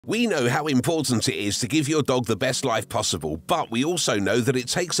We know how important it is to give your dog the best life possible, but we also know that it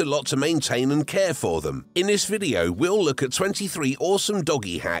takes a lot to maintain and care for them. In this video, we'll look at 23 awesome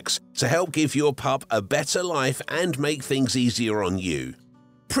doggy hacks to help give your pup a better life and make things easier on you.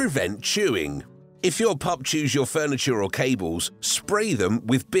 Prevent chewing. If your pup chews your furniture or cables, spray them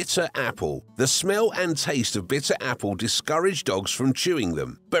with bitter apple. The smell and taste of bitter apple discourage dogs from chewing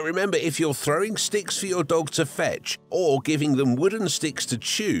them. But remember, if you're throwing sticks for your dog to fetch or giving them wooden sticks to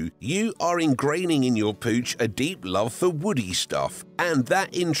chew, you are ingraining in your pooch a deep love for woody stuff, and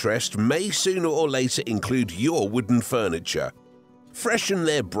that interest may sooner or later include your wooden furniture. Freshen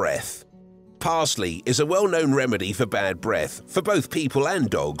their breath. Parsley is a well-known remedy for bad breath for both people and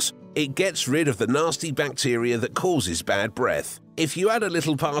dogs. It gets rid of the nasty bacteria that causes bad breath. If you add a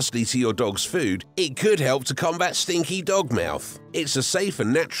little parsley to your dog's food, it could help to combat stinky dog mouth. It's a safe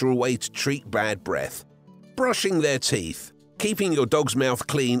and natural way to treat bad breath. Brushing their teeth. Keeping your dog's mouth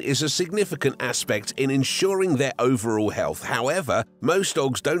clean is a significant aspect in ensuring their overall health. However, most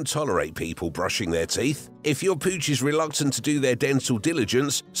dogs don't tolerate people brushing their teeth. If your pooch is reluctant to do their dental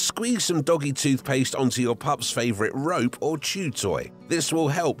diligence, squeeze some doggy toothpaste onto your pup's favorite rope or chew toy. This will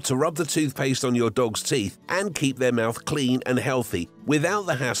help to rub the toothpaste on your dog's teeth and keep their mouth clean and healthy without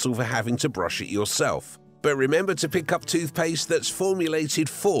the hassle for having to brush it yourself. But remember to pick up toothpaste that's formulated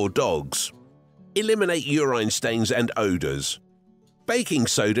for dogs. Eliminate urine stains and odors. Baking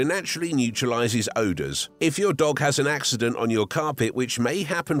soda naturally neutralizes odors. If your dog has an accident on your carpet, which may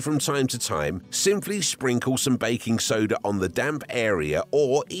happen from time to time, simply sprinkle some baking soda on the damp area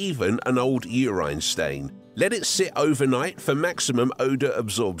or even an old urine stain. Let it sit overnight for maximum odor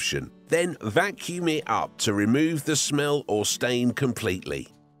absorption. Then vacuum it up to remove the smell or stain completely.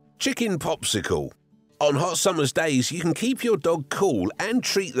 Chicken popsicle. On hot summer's days, you can keep your dog cool and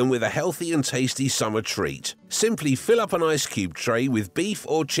treat them with a healthy and tasty summer treat. Simply fill up an ice cube tray with beef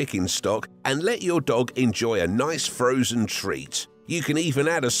or chicken stock and let your dog enjoy a nice frozen treat. You can even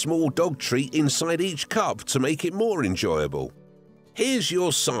add a small dog treat inside each cup to make it more enjoyable. Here's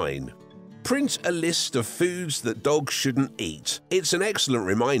your sign. Print a list of foods that dogs shouldn't eat. It's an excellent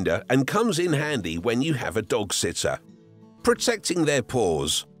reminder and comes in handy when you have a dog sitter. Protecting their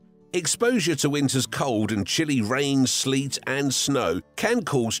paws. Exposure to winter's cold and chilly rain, sleet and snow can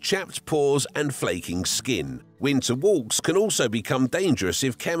cause chapped paws and flaking skin. Winter walks can also become dangerous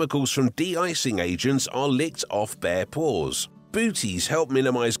if chemicals from de-icing agents are licked off bare paws. Booties help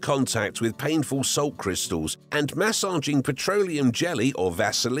minimize contact with painful salt crystals, and massaging petroleum jelly or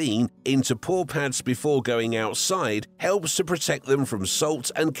Vaseline into paw pads before going outside helps to protect them from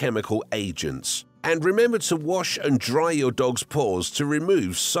salt and chemical agents. And remember to wash and dry your dog's paws to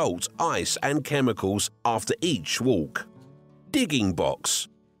remove salt, ice and chemicals after each walk. Digging box.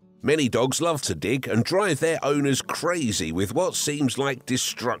 Many dogs love to dig and drive their owners crazy with what seems like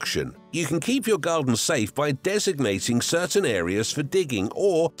destruction. You can keep your garden safe by designating certain areas for digging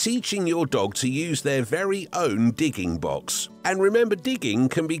or teaching your dog to use their very own digging box. And remember, digging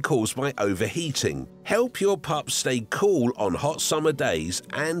can be caused by overheating. Help your pup stay cool on hot summer days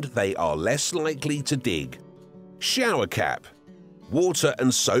and they are less likely to dig. Shower cap. Water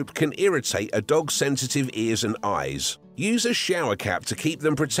and soap can irritate a dog's sensitive ears and eyes. Use a shower cap to keep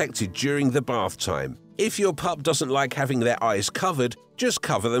them protected during the bath time. If your pup doesn't like having their eyes covered, just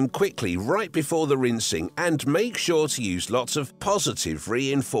cover them quickly right before the rinsing and make sure to use lots of positive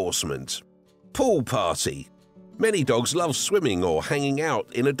reinforcement. Pool party. Many dogs love swimming or hanging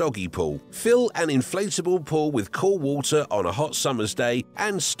out in a doggy pool. Fill an inflatable pool with cool water on a hot summer's day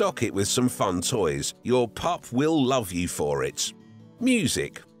and stock it with some fun toys. Your pup will love you for it.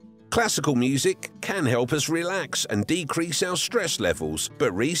 Music. Classical music can help us relax and decrease our stress levels,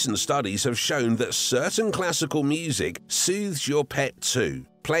 but recent studies have shown that certain classical music soothes your pet too.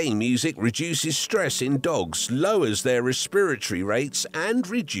 Playing music reduces stress in dogs, lowers their respiratory rates, and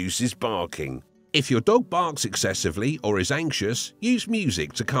reduces barking. If your dog barks excessively or is anxious, use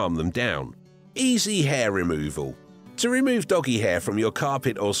music to calm them down. Easy hair removal. To remove doggy hair from your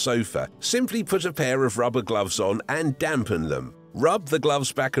carpet or sofa, simply put a pair of rubber gloves on and dampen them. Rub the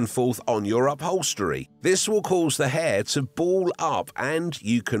gloves back and forth on your upholstery. This will cause the hair to ball up and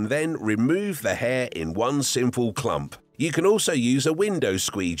you can then remove the hair in one simple clump. You can also use a window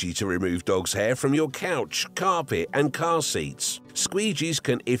squeegee to remove dog's hair from your couch, carpet and car seats. Squeegees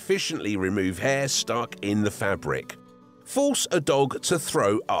can efficiently remove hair stuck in the fabric. Force a dog to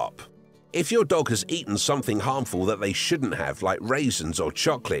throw up. If your dog has eaten something harmful that they shouldn't have, like raisins or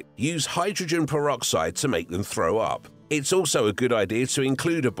chocolate, use hydrogen peroxide to make them throw up. It's also a good idea to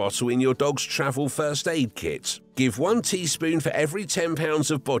include a bottle in your dog's travel first aid kit. Give 1 teaspoon for every 10 pounds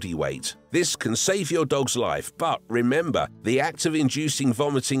of body weight. This can save your dog's life, but remember, the act of inducing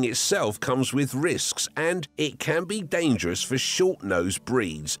vomiting itself comes with risks, and it can be dangerous for short-nosed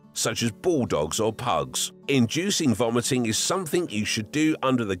breeds, such as bulldogs or pugs. Inducing vomiting is something you should do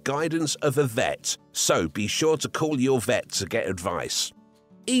under the guidance of a vet, so be sure to call your vet to get advice.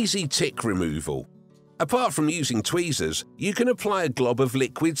 Easy tick removal. Apart from using tweezers, you can apply a glob of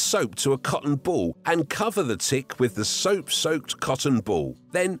liquid soap to a cotton ball and cover the tick with the soap-soaked cotton ball.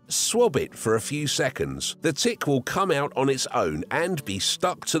 Then swab it for a few seconds. The tick will come out on its own and be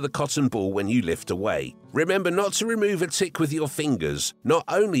stuck to the cotton ball when you lift away. Remember not to remove a tick with your fingers. Not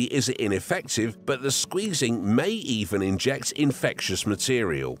only is it ineffective, but the squeezing may even inject infectious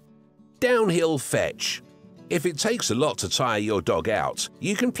material. Downhill fetch. If it takes a lot to tire your dog out,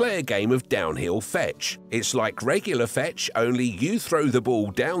 you can play a game of downhill fetch. It's like regular fetch, only you throw the ball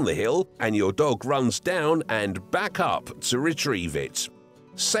down the hill and your dog runs down and back up to retrieve it.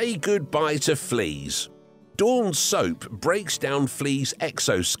 Say goodbye to fleas. Dawn soap breaks down fleas'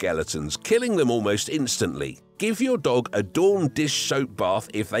 exoskeletons, killing them almost instantly. Give your dog a Dawn dish soap bath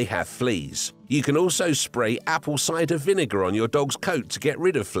if they have fleas. You can also spray apple cider vinegar on your dog's coat to get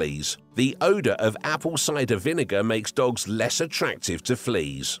rid of fleas. The odor of apple cider vinegar makes dogs less attractive to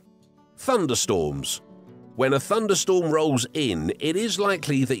fleas. Thunderstorms. When a thunderstorm rolls in, it is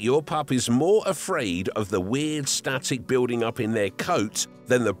likely that your pup is more afraid of the weird static building up in their coat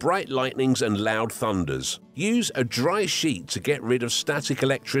than the bright lightnings and loud thunders. Use a dry sheet to get rid of static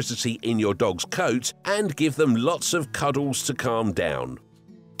electricity in your dog's coat and give them lots of cuddles to calm down.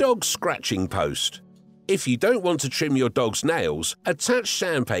 Dog scratching post. If you don't want to trim your dog's nails, attach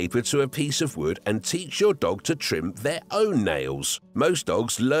sandpaper to a piece of wood and teach your dog to trim their own nails. Most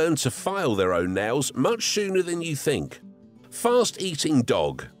dogs learn to file their own nails much sooner than you think. Fast-eating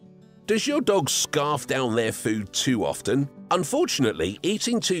dog. Does your dog scarf down their food too often? Unfortunately,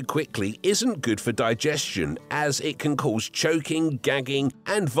 eating too quickly isn't good for digestion, as it can cause choking, gagging,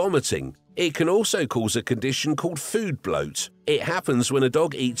 and vomiting. It can also cause a condition called food bloat. It happens when a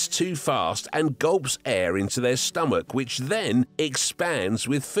dog eats too fast and gulps air into their stomach, which then expands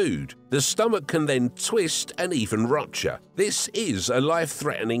with food. The stomach can then twist and even rupture. This is a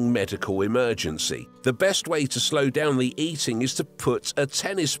life-threatening medical emergency. The best way to slow down the eating is to put a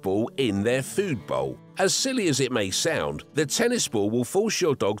tennis ball in their food bowl. As silly as it may sound, the tennis ball will force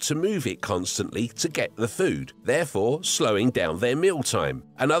your dog to move it constantly to get the food, therefore slowing down their mealtime.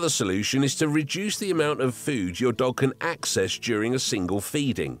 Another solution is to reduce the amount of food your dog can access during a single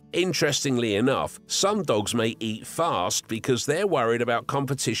feeding. Interestingly enough, some dogs may eat fast because they're worried about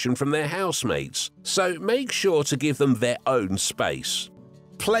competition from their housemates, so make sure to give them their own space.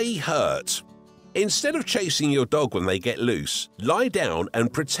 Play hurt. Instead of chasing your dog when they get loose, lie down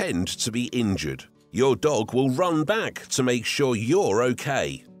and pretend to be injured. Your dog will run back to make sure you're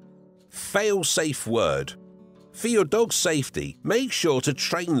okay. Fail-safe word. For your dog's safety, make sure to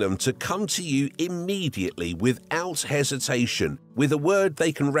train them to come to you immediately without hesitation with a word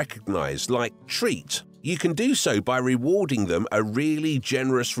they can recognize, like treat. You can do so by rewarding them a really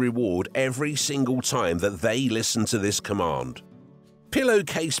generous reward every single time that they listen to this command.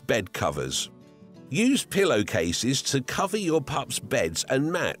 Pillowcase bed covers. Use pillowcases to cover your pup's beds and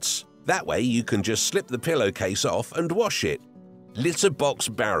mats. That way you can just slip the pillowcase off and wash it. Litter box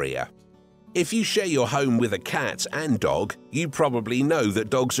barrier. If you share your home with a cat and dog, you probably know that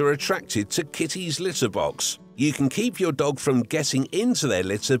dogs are attracted to Kitty's litter box. You can keep your dog from getting into their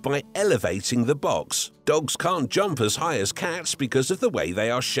litter by elevating the box. Dogs can't jump as high as cats because of the way they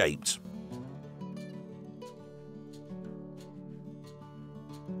are shaped.